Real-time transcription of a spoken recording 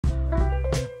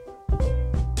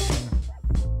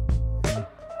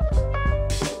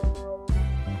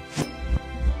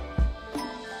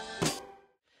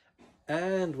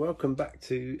And welcome back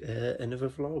to another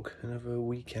vlog, another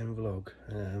weekend vlog.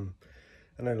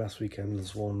 I know last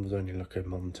weekend's one was only like a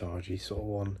montagey sort of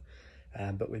one,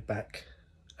 but we're back.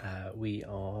 We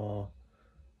are,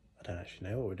 I don't actually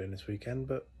know what we're doing this weekend,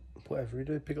 but whatever we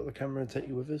do, pick up the camera and take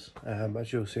you with us.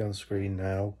 As you'll see on screen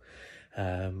now,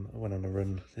 I went on a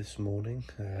run this morning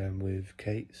with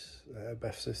Kate's,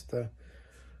 Beth's sister.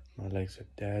 My legs are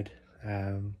dead.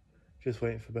 Just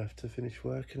waiting for Beth to finish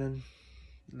work and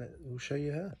then we'll show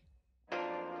you her.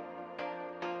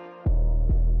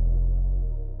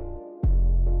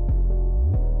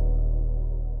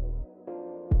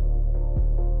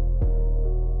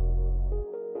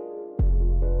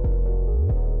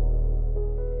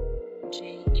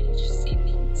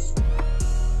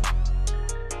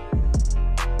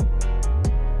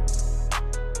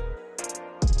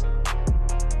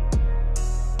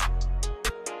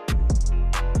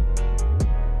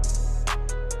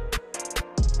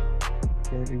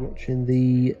 Currently watching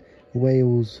the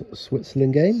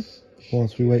Wales-Switzerland game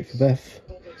whilst we wait for Beth.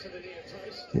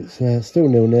 It's still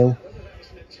 0-0.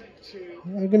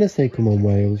 I'm going to say come on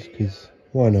Wales, because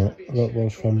why not? I've got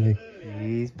Welsh family.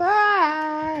 She's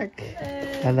back!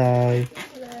 Hello.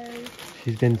 Hello.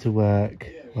 She's been to work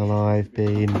while I've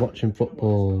been watching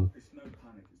football.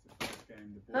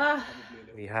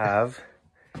 We have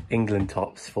England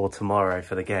tops for tomorrow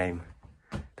for the game,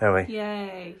 don't we?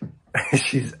 Yay.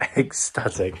 She's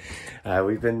ecstatic.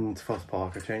 We've been to Foss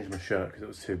Park. I changed my shirt because it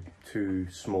was too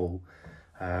small.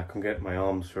 I couldn't get my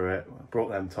arms through it. I brought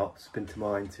them tops. Been to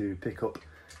mine to pick up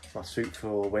my suit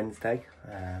for Wednesday.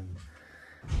 And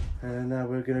now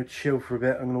we're going to chill for a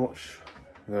bit. I'm going to watch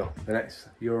the next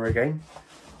Euro game.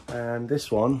 And this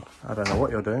one, I don't know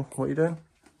what you're doing. What are you doing?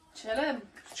 Chilling.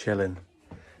 Chilling.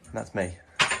 And that's me.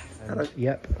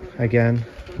 Yep, again,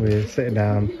 we're sitting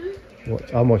down.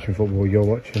 I'm watching football, you're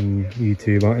watching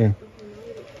YouTube, aren't you?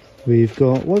 We've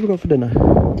got, what have we got for dinner?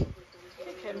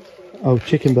 Chicken. Oh,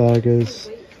 chicken burgers,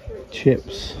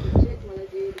 chips.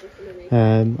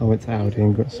 I went to Aldi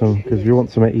and got some, because we want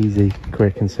something easy,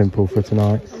 quick and simple for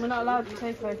tonight. And we're not allowed to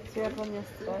take away because we had one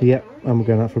yesterday. Yep, and we're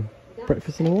going out for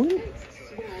breakfast in the morning.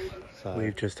 So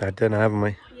we've just had dinner, haven't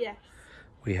we? Yes.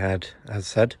 We had, as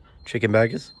said, chicken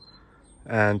burgers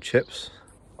and chips.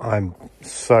 I'm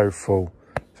so full.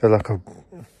 I feel like I'm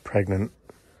pregnant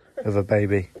with a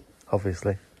baby,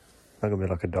 obviously. Not gonna be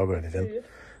like a dog or anything.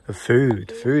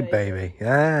 Food baby.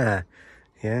 Yeah.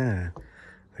 We're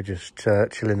just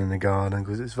chilling in the garden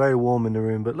because it's very warm in the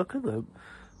room. But look at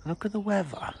the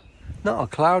weather. Not a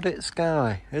clouded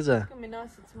sky, is there? It's gonna be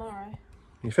nicer tomorrow.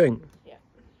 You think? Yeah.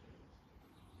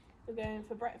 We're going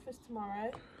for breakfast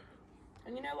tomorrow.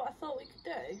 And you know what I thought we could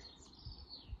do?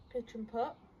 Pitch and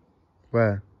putt.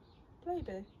 Where?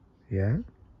 Baby. Yeah.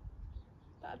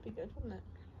 That'd be good, wouldn't it?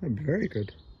 That'd be very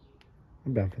good.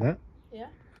 I'm down for that. Yeah.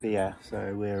 Yeah.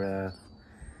 So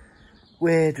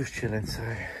we're just chilling. So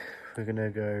we're gonna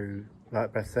go,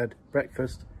 like Beth said,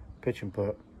 breakfast, pitch and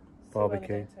putt,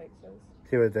 barbecue.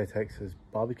 See where the day takes us.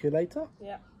 Barbecue later.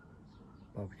 Yeah.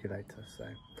 Barbecue later. So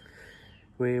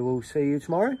we will see you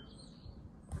tomorrow.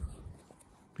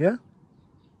 Yeah.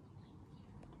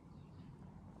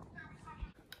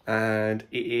 And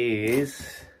it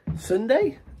is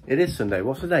Sunday. It is Sunday.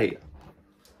 What's the date?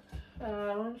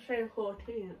 I want to say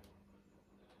 14th.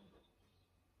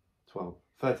 12.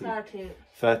 13th. 13th.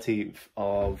 13th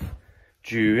of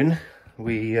June.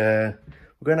 We're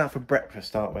going out for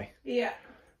breakfast, aren't we? Yeah.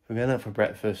 We're going out for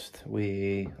breakfast.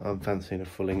 I'm fancying a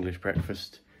full English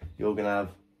breakfast. You're going to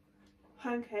have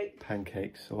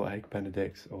pancakes or egg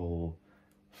benedicts or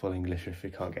full English if you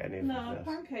can't get any of No,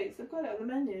 pancakes. I've got it on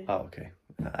the menu. Oh, okay.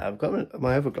 I've got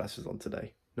my other glasses on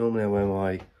today. Normally I wear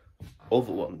my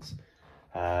other ones.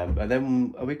 And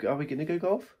then are we going to go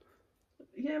golf?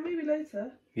 Yeah, maybe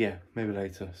later. Yeah, maybe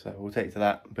later. So we'll take to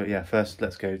that. But yeah, first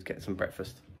let's go get some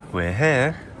breakfast. We're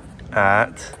here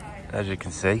at, as you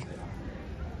can see,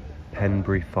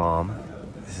 Henbury Farm.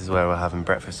 This is where we're having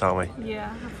breakfast, aren't we?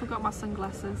 Yeah, I forgot my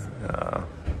sunglasses.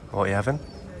 What are you having?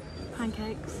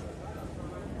 Pancakes.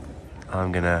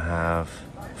 I'm going to have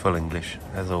full English,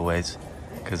 as always,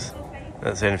 because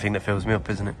that's the only thing that fills me up,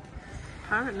 isn't it?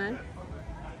 Apparently.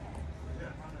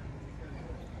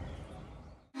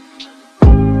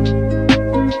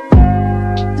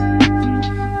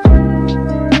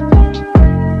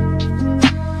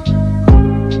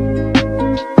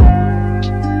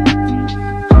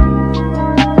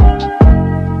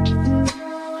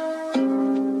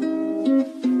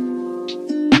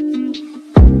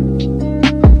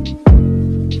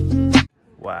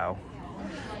 Wow.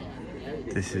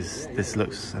 This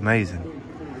looks amazing.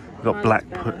 We've got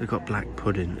black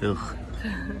pudding. Ugh.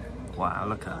 Wow,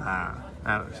 look at that.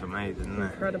 That looks amazing, isn't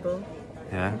it? Incredible.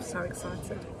 Yeah. I'm so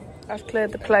excited. I've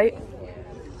cleared the plate.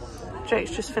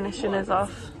 Jake's just finishing his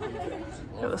off.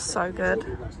 It was so good.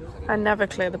 I never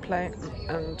clear the plate,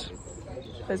 and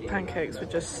those pancakes were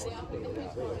just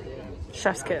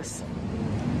chef's kiss.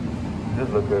 It does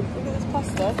look good. Look at this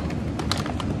pasta.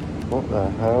 What the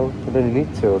hell? I only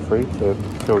need 2 or 3 to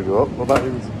fill you up. What about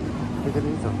these? Look at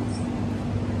these ones.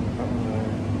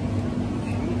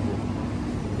 Jesus.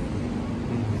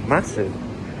 Massive.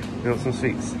 You want some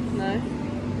sweets? No.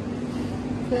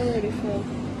 Feel really full.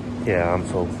 Yeah, I'm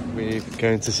full. We're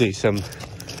going to see some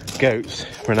goats.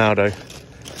 Ronaldo,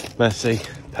 Messi,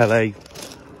 Pele,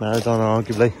 Maradona,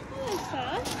 arguably.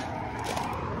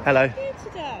 Hello, sir. Hello. How are you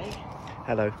today?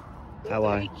 Hello. How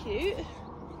are you? Very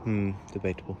cute.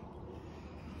 Debatable.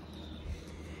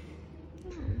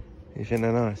 You think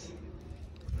they're nice?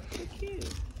 So cute.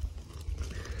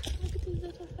 Look at his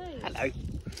little face. Hello.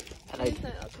 Hello. He's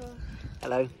like, "That's all."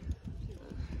 Hello.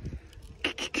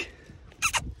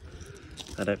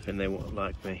 I don't think they would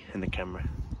like me in the camera.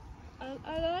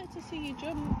 I like to see you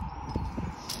jump.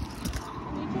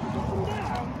 And you jump up and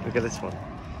down. Look at this one.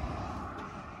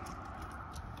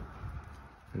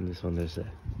 And this one there's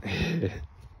there. Do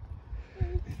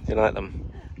you like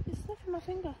them? It's stuck in my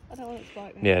finger. I don't want it to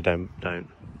bite me. Yeah, don't.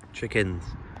 Chickens.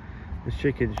 There's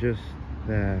chickens just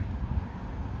there.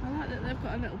 I like that they've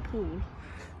got a little pool.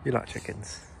 You like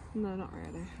chickens? No, not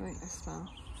really. I think they smell.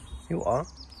 You are?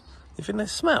 You think they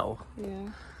smell? Yeah.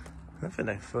 I think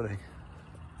they're funny.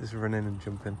 Just running and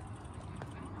jumping.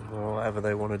 Or whatever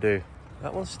they want to do.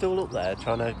 That one's still up there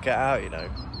trying to get out, you know.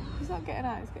 He's not getting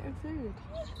out, he's getting food.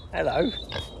 Hello.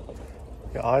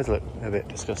 Your eyes look a bit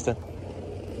disgusting.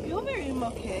 You're very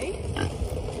mucky.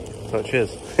 Oh,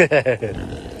 cheers.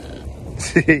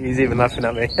 He's even laughing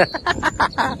at me.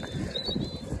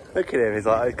 Look at him, he's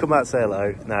like, come out, say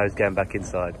hello. Now he's getting back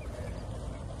inside.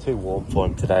 Too warm for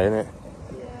him today, isn't it?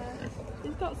 Yeah.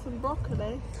 He's got some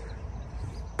broccoli.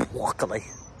 Broccoli.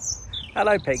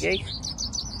 Hello, Piggy.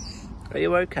 Are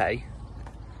you okay?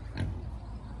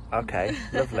 Okay,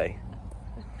 lovely.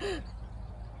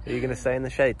 Are you going to stay in the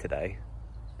shade today?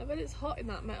 I bet it's hot in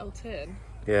that metal tin.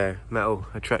 Yeah, metal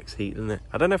attracts heat, doesn't it?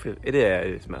 I don't know if it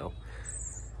is metal.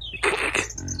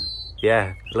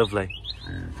 Yeah, lovely.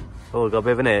 Oh, got a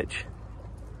bit of an itch.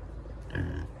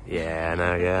 Yeah, I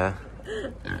know, yeah.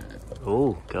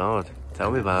 Oh, God.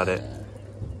 Tell me about it.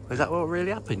 Was that what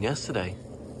really happened yesterday?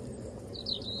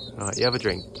 Right, you have a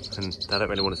drink. And I don't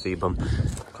really want to see you bum.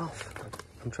 Fuck off.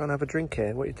 I'm trying to have a drink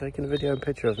here. What are you taking a video and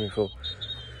picture of me for?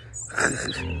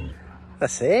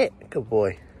 That's it. Good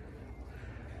boy.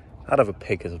 I'd have a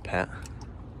pig as a pet.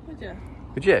 Would you?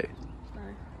 Would you? No.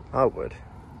 I would.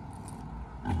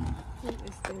 I think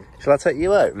they stink. Shall I take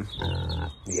you home?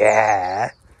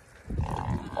 Yeah.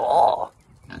 Oh.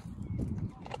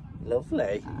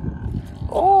 Lovely.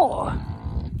 Oh.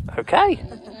 Okay.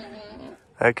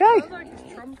 Okay. Sounds like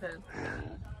it's trumping.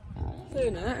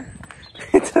 Doing it.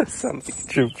 It does sound like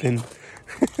trumping.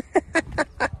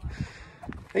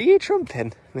 Are you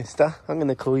trumping, mister? I'm going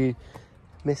to call you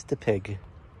Mr. Pig.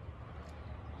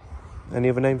 Any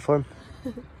other name for him?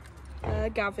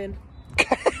 Gavin.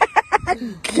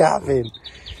 Gavin.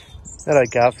 Hello,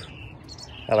 Gav.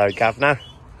 Hello, Gavna.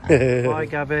 Bye,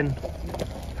 Gavin.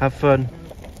 Have fun.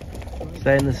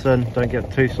 Stay in the sun. Don't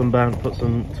get too sunburned. Put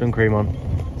some sun cream on.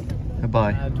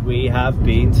 Goodbye. And we have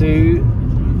been to...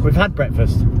 We've had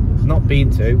breakfast. Not been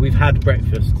to. We've had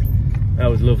breakfast. That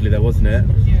was lovely though, wasn't it?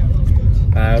 Yeah, it was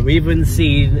good. We've even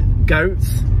seen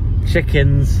goats,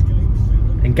 chickens,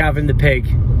 and Gavin the pig.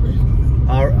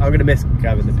 I'm going to miss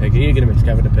Gavin the pig. Are you going to miss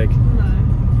Gavin the pig? No.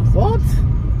 What?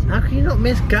 How can you not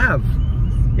miss Gav?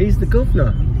 He's the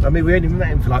governor. I mean, we only met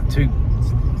him for like two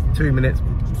minutes,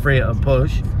 free at a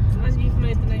push. And you've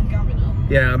made the name Gavin up.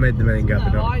 Yeah, I made the name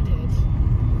Gavin No, up. I did.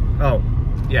 Oh,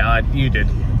 yeah, you did.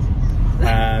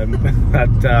 I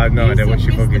have no idea what she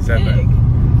fucking said there.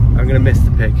 I'm going to miss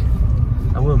the pig.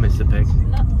 I will miss the pig.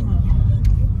 No.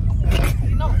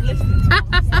 You're not listening to what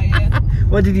I'm saying.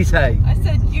 What did he say? I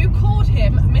said you called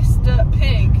him Mr.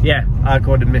 Pig. Yeah, I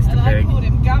called him Mr. And Pig. I called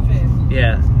him Gavin.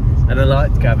 Yeah, and I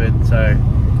liked Gavin, so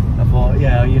I thought,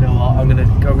 yeah, you know what, I'm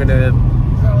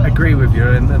gonna agree with you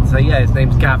and say, yeah, his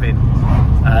name's Gavin.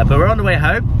 But we're on the way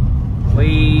home.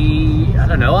 I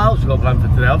don't know what else we've got planned for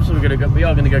today. Obviously, we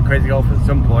are gonna go crazy golf at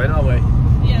some point, aren't we?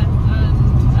 Yeah, and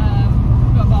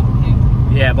we've got a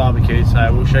barbecue. Yeah, barbecue.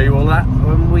 So we'll show you all that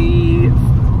when we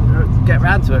get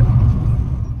round to it.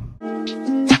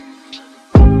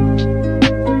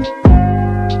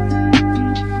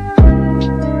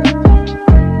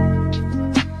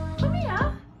 Come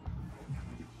here.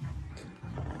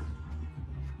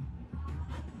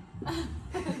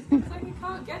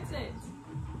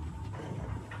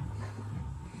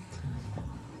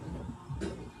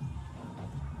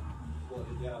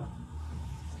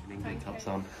 Tops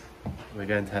on. We're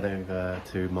going to head over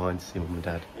to mine to see Mum and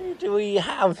Dad. Who do we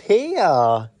have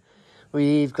here?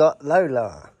 We've got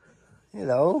Lola. You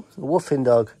know, a woofing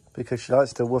dog, because she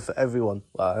likes to woof at everyone.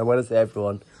 Well, and when I say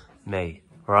everyone, me,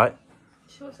 right?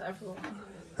 She was everyone.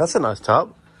 That's a nice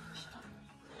top.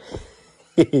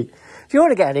 If you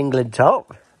want to get an England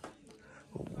top.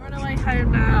 We're on our way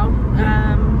home now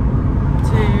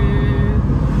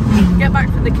to get back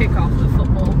for the kick-off of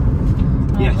football.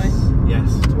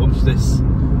 Yes, to watch this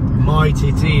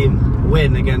mighty team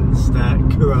win against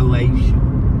Croatia.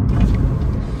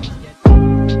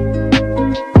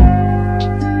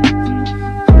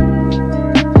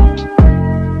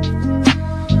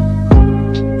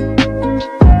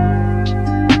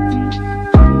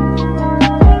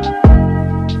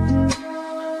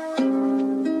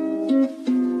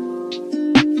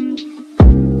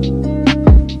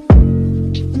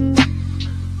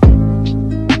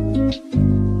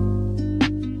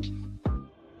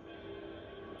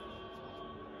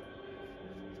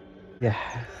 Yeah.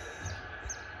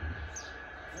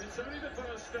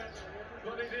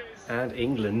 And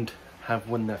England have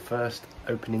won their first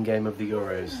opening game of the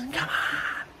Euros. Come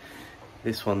on!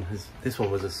 This one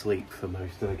was asleep for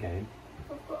most of the game.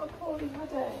 I've got a poorly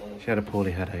headache. She had a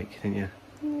poorly headache, didn't you?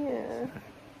 Yeah.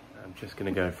 I'm just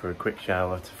going to go for a quick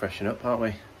shower to freshen up, aren't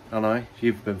we? Aren't I?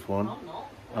 You've been for one. I'm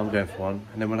not. I'm going for one,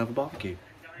 and then we'll have a barbecue.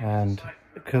 And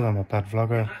because I'm a bad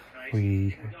vlogger,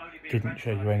 we didn't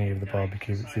show you any of the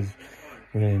barbecue, which is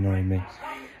really annoying me.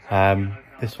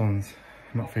 This one's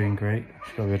not feeling great.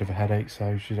 She's got a bit of a headache,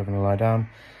 so she's having to lie down.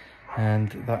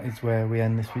 And that is where we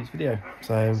end this week's video.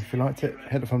 So if you liked it,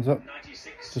 hit the thumbs up.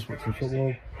 Just watching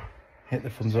football. Hit the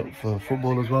thumbs up for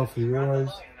football as well, for the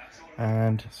Euros.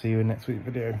 And see you in next week's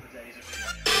video.